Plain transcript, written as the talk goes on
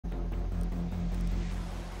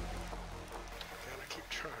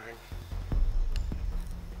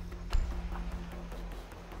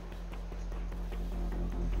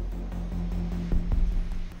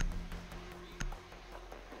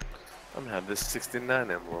have this 69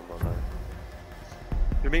 emblem on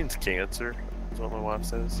it. It means cancer, is what my wife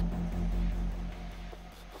says.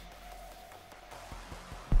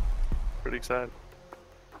 Pretty excited.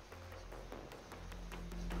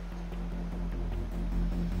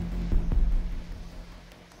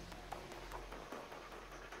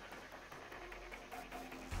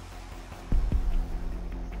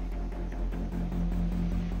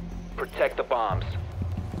 Protect the bombs.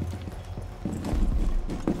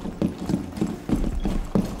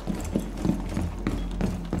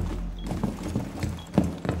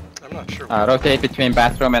 I'm not sure. Rotate between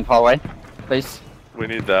bathroom and hallway, please. We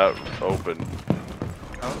need that open.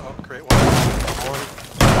 Oh, great one.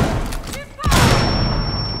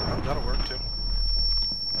 Oh, that'll work too.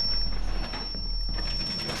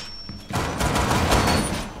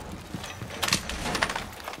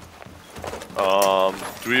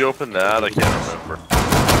 Do we open that? I can't remember.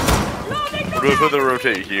 Or do we put the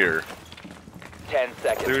rotate here? 10 I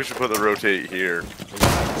seconds. think we should put the rotate here.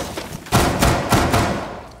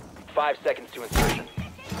 5 seconds to insertion.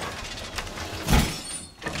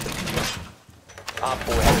 Op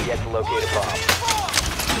 4 has yet to locate a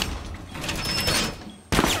bomb.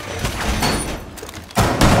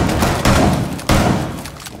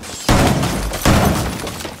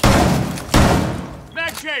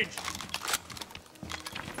 Mag change!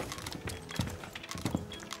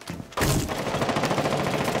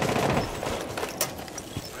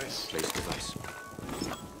 Nice. Place device.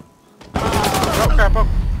 Oh crap! Oh.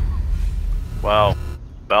 Wow.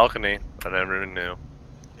 Balcony. I never even knew.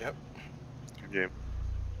 Yep. Good game.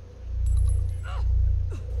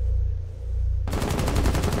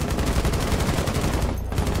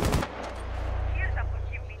 Here's up what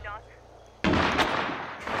you be not.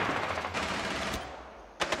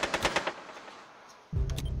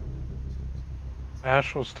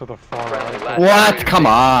 Ash was to the far Friendly right. last What? Come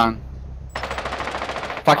on.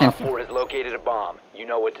 Fucking. Op 4 has located a bomb. You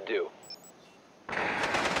know what to do.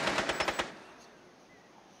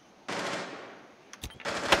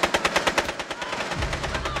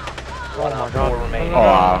 Oh my Op god. 4 remaining. Oh,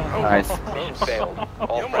 wow. Nice. Mission failed.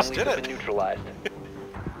 All You almost friendlies did have it. been neutralized.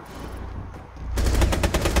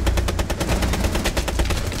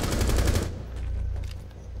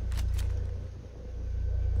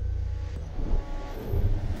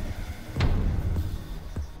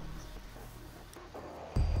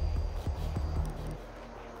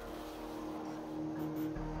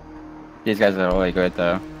 These guys are really good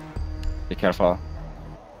though. Be careful.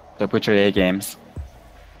 Don't put your A games.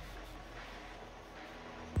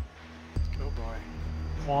 Go boy.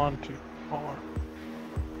 1, 2, 4.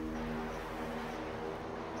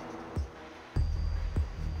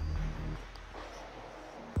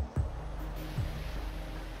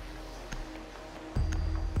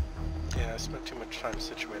 Yeah, I spent too much time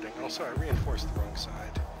situating. Also, I reinforced the wrong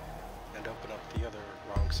side and opened up the other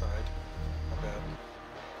wrong side. My bad.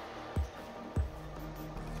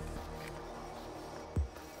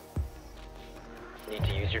 Need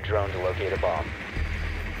to use your drone to locate a bomb.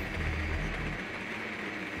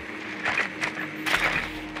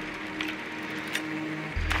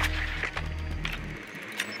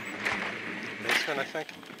 Basement, I think.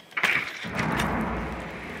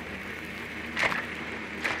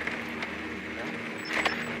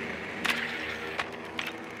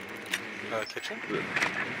 Kitchen?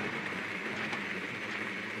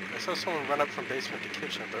 I saw someone run up from basement to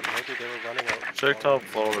kitchen, but maybe they were running out. Check top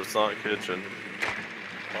floor, it's not kitchen.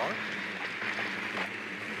 Bar?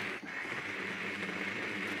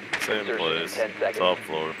 Same Insertion in place. 10 seconds. Top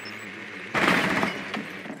floor.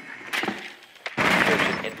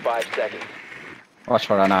 Insertion in 5 seconds. Watch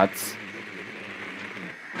for runouts.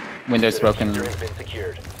 Windows The broken. diffuser has been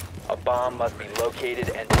secured. A bomb must be located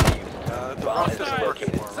and defused. The Bomb rock has doesn't been work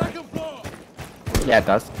located. anymore, right? Yeah, it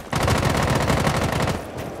does.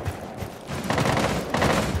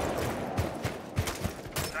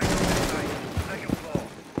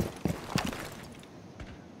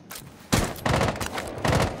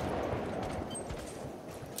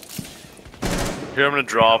 Here, I'm gonna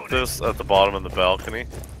drop this at the bottom of the balcony.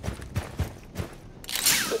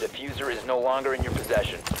 The diffuser is no longer in your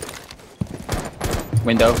possession.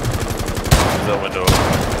 Window. Is that window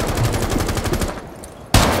open?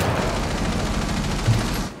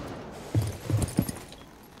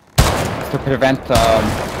 To prevent,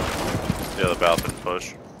 Yeah, the bathroom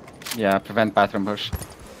push. yeah, prevent bathroom push.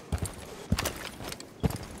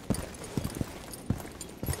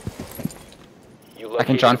 You I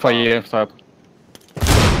can located John a for bomb. you, so.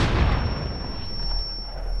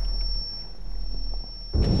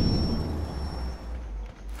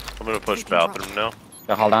 I'm gonna push bathroom now.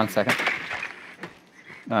 Yeah, hold on a second.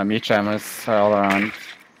 Mute jammers are all around.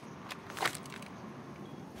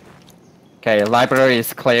 Okay, library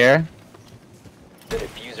is clear. The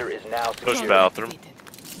diffuser is now Push secure. bathroom.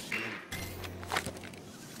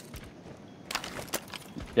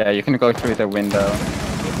 Yeah, you can go through the window.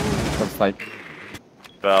 Looks like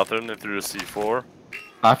Bathroom, they threw a C4.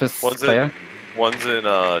 office One's clear. One's in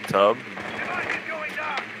tub.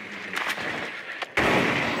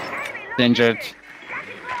 Injured.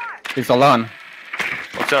 He's alone.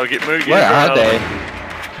 Watch out, get moving. Where are they?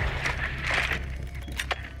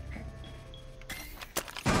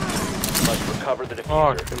 Must recover the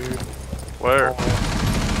Fuck, diffuser. dude. Where?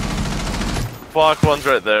 Fuck, one's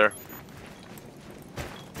right there.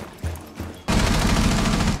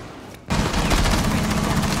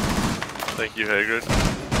 Thank you, Hagrid.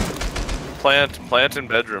 Plant in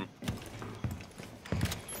bedroom.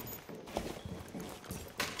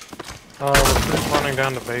 We're just running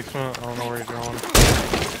down the basement. I don't know where you're going.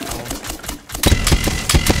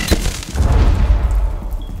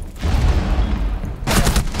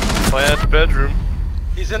 Plant bedroom.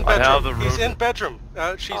 He's in I have bedroom. the He's room. in bedroom.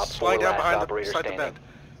 She's Op 4 lying down last behind the operator side of the bed.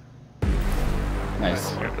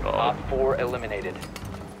 Nice. Good Op job. 4 eliminated.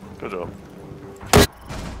 Good job.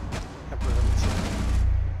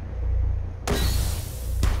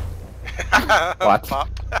 What? Pop.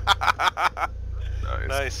 Nice.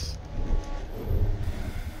 Nice.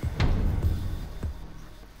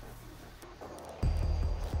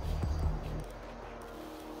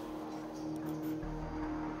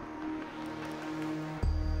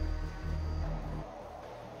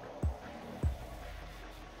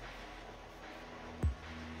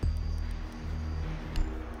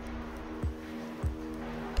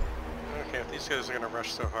 Okay, if these guys are gonna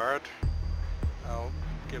rush so hard, I'll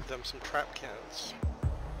give them some trap cans.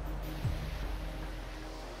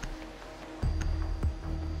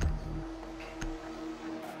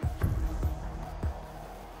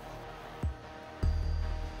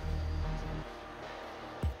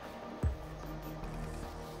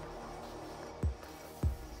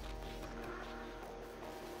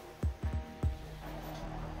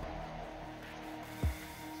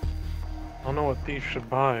 I don't know what thieves should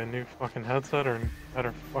buy, a new fucking headset or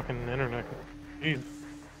better fucking internet. Jeez.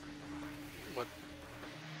 What?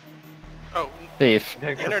 Oh, Thief.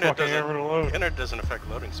 Take the internet fucking ever to load. internet doesn't affect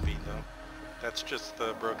loading speed though. That's just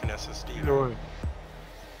the broken SSD. Either way.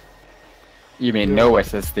 You mean no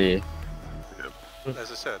SSD?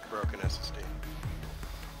 As I said, broken SSD.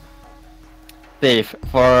 Thief,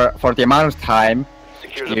 for the amount of time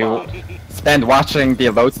Secure the you bomb. spend watching the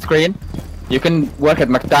load screen, you can work at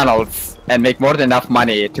McDonald's and make more than enough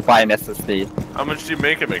money to buy an SSD. How much do you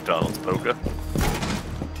make at McDonald's, Poka?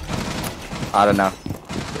 I don't know.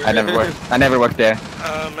 I never worked there.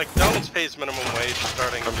 McDonald's pays minimum wage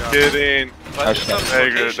starting I'm job. kidding. But Okay. some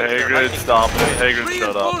Hagrid, locations, they're Hagrid, hiking stop it. minimum wage. Hagrid,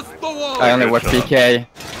 shut up. I only work Shut up. PK.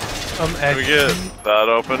 Can we get that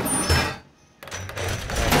open?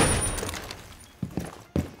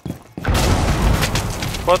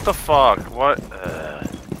 What the fuck? What?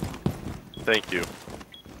 Thank you.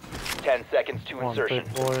 10 seconds to Come on, insertion.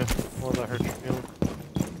 big boy. Will that hurt your feelings?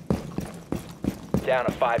 Down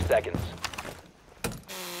to 5 seconds.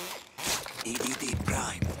 EDD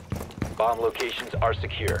Prime. Bomb locations are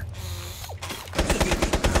secure.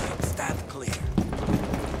 EDD Prime. Stand clear.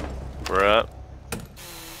 We're at.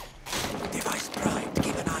 Device primed.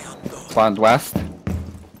 Keep an eye on door. Spawned west.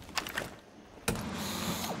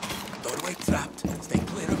 Doorway trapped. Stay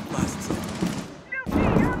clear of blasts.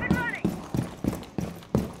 Lucy, you're up and running.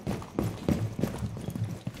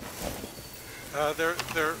 They're.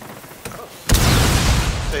 Oh.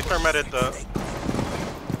 They thermited the.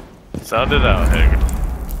 Sound it out, Hagrid.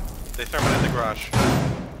 They thermited the garage.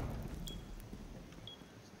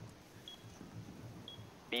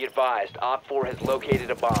 Be advised, Op 4 has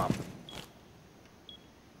located a bomb.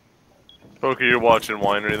 Poka, you're watching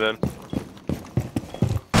Winery then?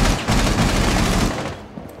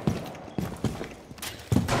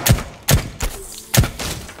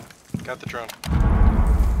 Got the drone.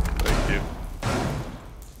 Thank you.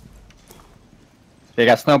 They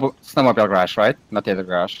got snowmobile garage, right? Not the other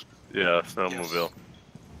garage. Yeah, snowmobile.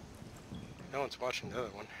 No one's watching the other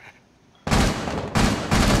one.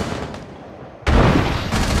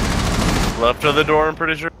 Left of the door, I'm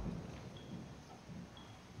pretty sure.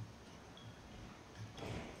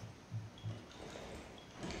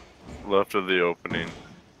 Left of the opening.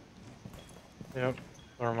 Yep.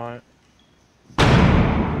 Thermite.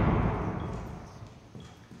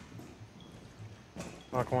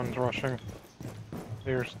 Fuck, one's rushing.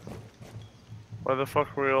 Here's. Why the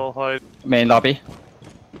fuck were we all hiding? Main lobby.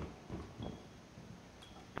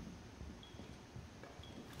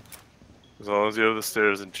 As long as you have the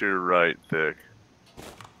stairs into your right, Dick.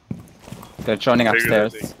 They're joining Bigger than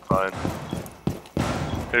upstairs. things,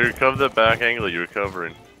 fine. Here, cover the back angle you were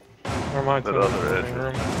covering. Or mine's That in the other living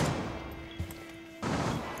edge. room.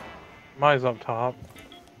 Mine's up top.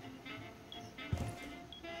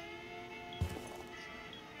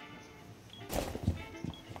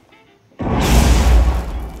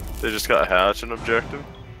 They just got hatch and objective.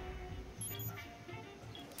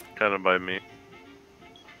 Kind of by me.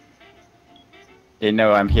 They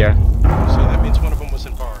know I'm here. So that means one of them was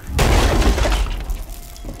in bar.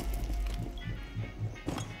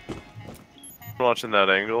 Watching that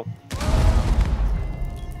angle.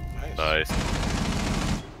 Nice. Nice.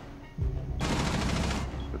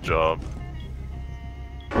 Good job.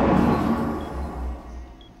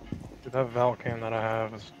 Dude, that Valcam that I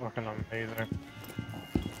have is fucking amazing.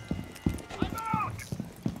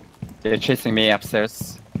 They're chasing me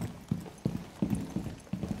upstairs.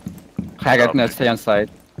 Haggard, no, stay on side.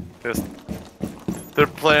 Yes. They're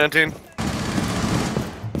planting.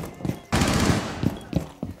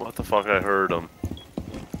 What the fuck? I heard them.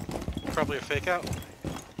 Probably a fake out.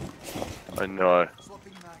 I know.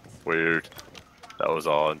 Weird. That was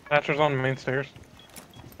odd. Thatcher's on the main stairs.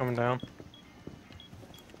 Coming down.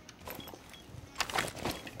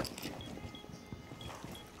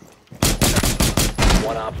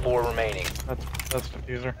 One op 4 remaining. That's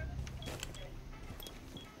diffuser.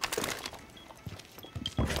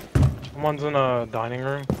 Someone's in a dining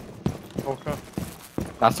room. Polka.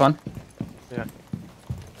 Last one. Yeah.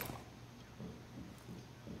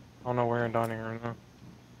 I don't know where in dining room though.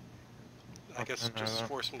 I guess Okay, just no.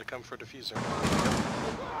 force him to come for diffuser.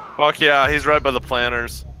 Fuck yeah, he's right by the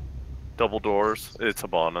planters. Double doors. It's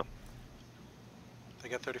Habana. They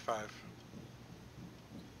got 35.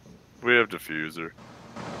 We have diffuser.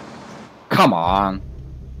 Come on.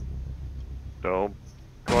 No.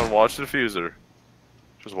 Go on, watch diffuser.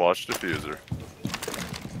 Just watch diffuser.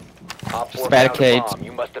 Op 4 Just found a barricade. bomb.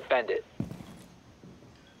 You must defend it.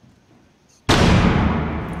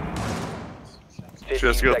 15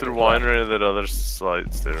 Just go through seconds left. winery and that other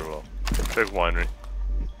side stairwell. Check winery.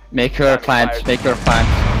 Make her plant. Make her plant.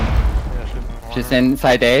 Yeah, she's in the She's corner.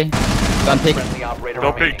 inside A. Don't pick. Friendly operator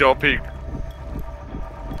Don't remaining. peek, don't peek.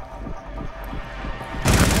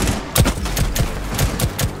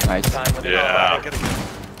 Nice. Time limit Yeah. Get it.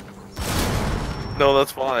 No,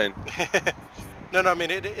 that's fine. No, I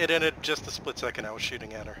mean, it ended just a split second. I was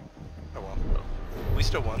shooting at her. Oh well. We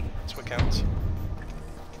still won. That's what counts.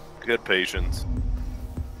 Get patience.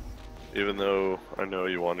 Even though I know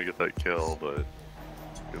you want to get that kill, but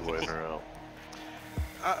good waiting her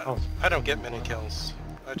out. I don't get many kills.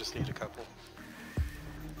 I just need a couple.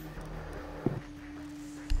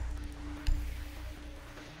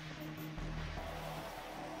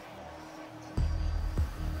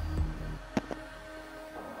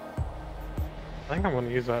 I think I'm gonna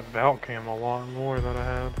use that Valcam a lot more than I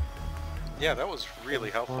had. Yeah, that was really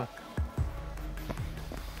helpful.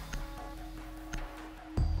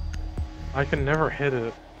 I can never hit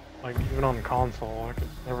it. Like, even on console, I could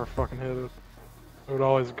never fucking hit it. I would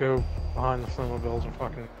always go behind the snowmobiles and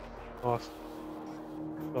fucking bust.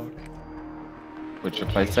 Fuck. Would you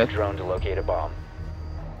Use place your it? drone to locate a bomb.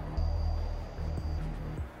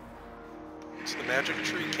 It's the magic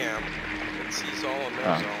tree cam. It sees all and knows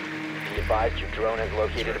Ah. all. Be advised your drone has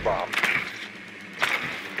located a bomb.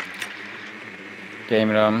 Game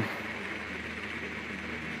room.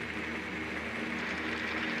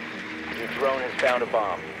 Your drone has found a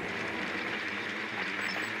bomb.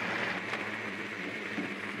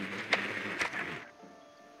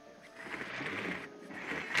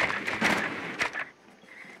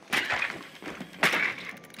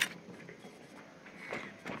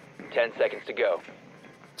 Ten seconds to go.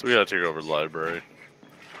 So we gotta take over the library.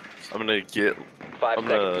 I'm gonna get 5 I'm seconds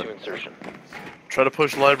gonna- to insertion. try to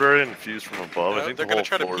push library and fuse from above. I think They're the whole gonna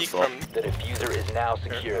try to floor peek is up. from. The diffuser is now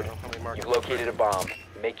Here, secured. let me mark You've it real located a quick. bomb.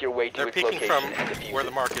 Make your way to They're its peeking location from and defuse where it.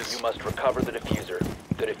 the mark is. You must recover the diffuser.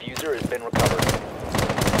 The diffuser has been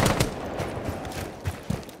recovered.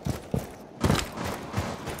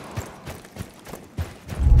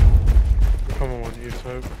 I'm coming with you,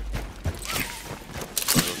 Soap.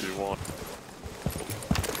 Whatever you want.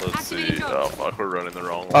 Let's see. Oh fuck, we're running the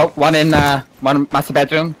wrong way. Oh, one in one master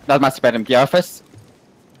bedroom. Not master bedroom. The office.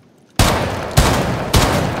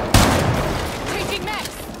 Changing max.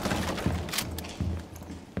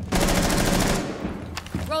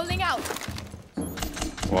 Rolling out.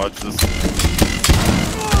 Watch this.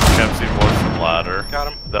 Can't see more from ladder.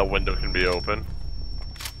 Got him. That window can be open.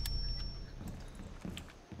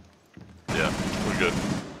 Yeah, we're good.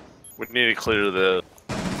 We need to clear the.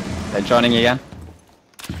 They're joining again.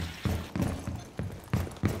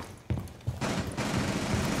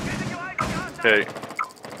 Okay,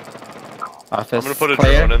 Office I'm gonna put a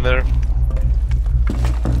clear. drone in there.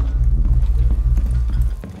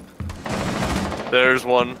 There's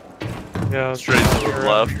one. Yeah, Straight to the you're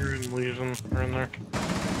left. You're in Legion. We're in there.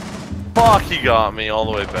 Fuck, he got me all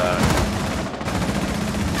the way back.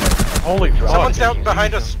 Holy fuck. Someone's down Legion.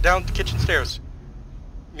 behind us, down the kitchen stairs.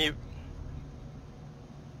 Mute.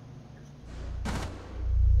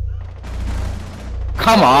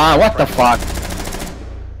 Come on, what the fuck?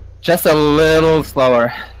 Just a little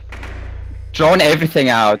slower. Drone everything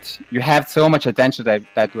out. You have so much attention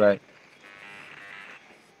that way.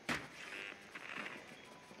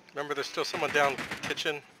 Remember, there's still someone down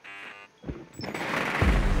kitchen.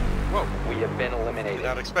 Whoa, We have been did eliminated.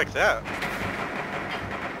 not expect that.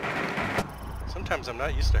 Sometimes I'm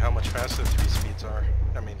not used to how much faster 3 speeds are.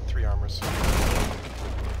 I mean, 3 armors.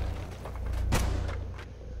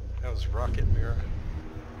 That was rocket mirror.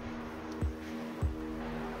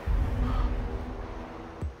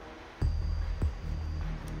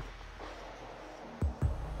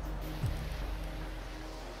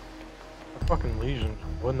 The fucking Legion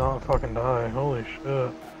would not fucking die. Holy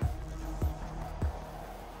shit.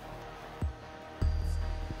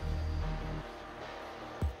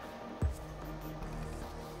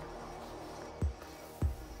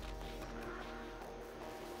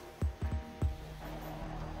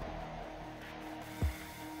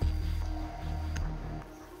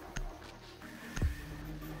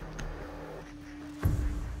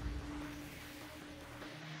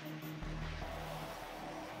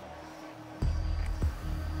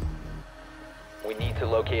 We need to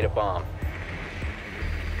locate a bomb.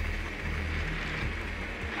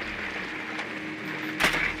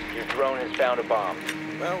 Your drone has found a bomb.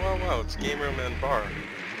 Well, it's game room and bar.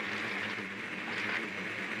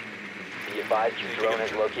 Be advised your drone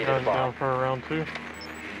has located a Guys down bomb. for a round 2.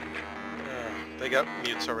 They got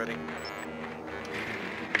mutes already.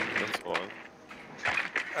 That's fine.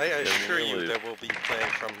 I assure we'll you leave. that we'll be playing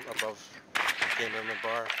from above game room and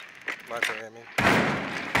bar. Library, I mean.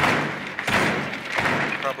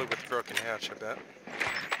 Probably with broken hatch, I bet.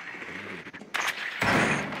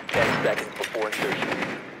 10 seconds before insertion.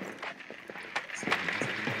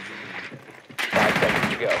 5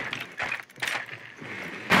 seconds to go.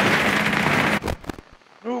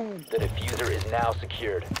 The diffuser is now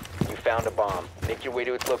secured. You found a bomb. Make your way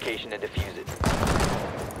to its location and defuse it.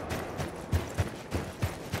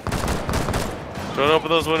 Don't open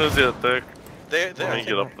those windows yet, Thick. They Let me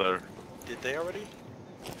get up there. Did they already?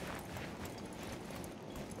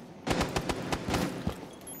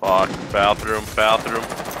 Fuck. Bathroom.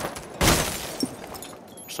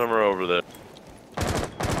 Somewhere over there.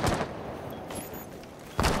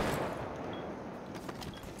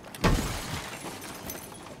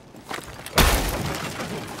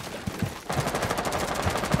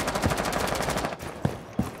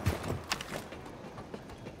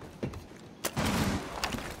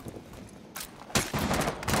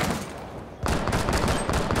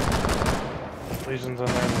 Legion's in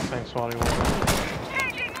there in the same spot he was in.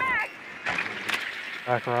 Changing mag!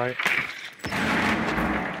 Back right.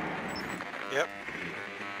 Yep.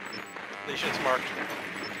 Legion's marked.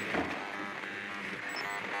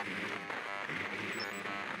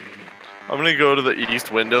 I'm gonna go to the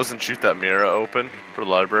east windows and shoot that mirror open for the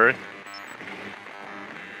library.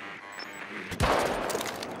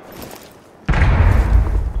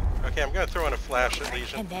 Okay, I'm gonna throw in a flash at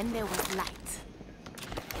Legion. And then there was light.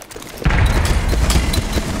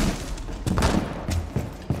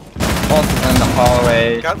 Also in the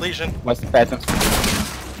hallway. Got Legion. What's the bedroom?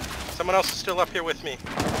 Someone else is still up here with me.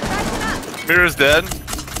 Mirror's dead.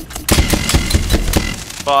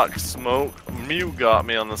 Fuck, smoke. Mute got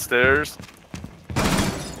me on the stairs.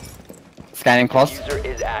 Scanning close. Diffuser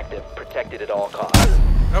is active. Protected at all costs.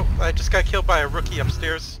 Oh, I just got killed by a rookie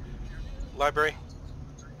upstairs. Library.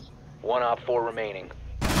 1 op 4 remaining.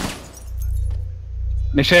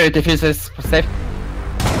 Make sure your diffuser is safe.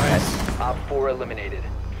 Nice. Op 4 eliminated.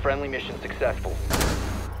 Friendly mission successful.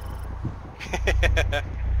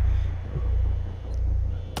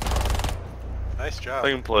 Nice job.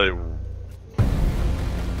 I can play.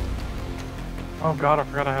 Oh god, I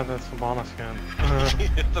forgot I had that Sabana skin.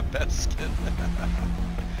 The best skin.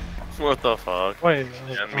 What the fuck? Wait,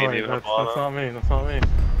 Yeah, oh, me wait, neither, that's Sabana. not me, that's not me.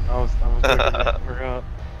 I was looking, I forgot.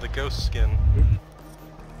 The ghost skin.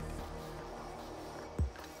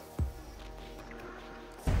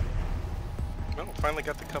 Well, finally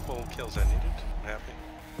got the couple kills I needed. I'm happy.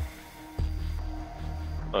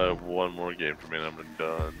 I have one more game for me and I'm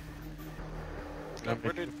done.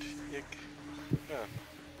 Where did Yik? Yeah.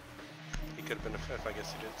 He could have been a fifth. I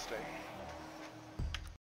guess he did stay.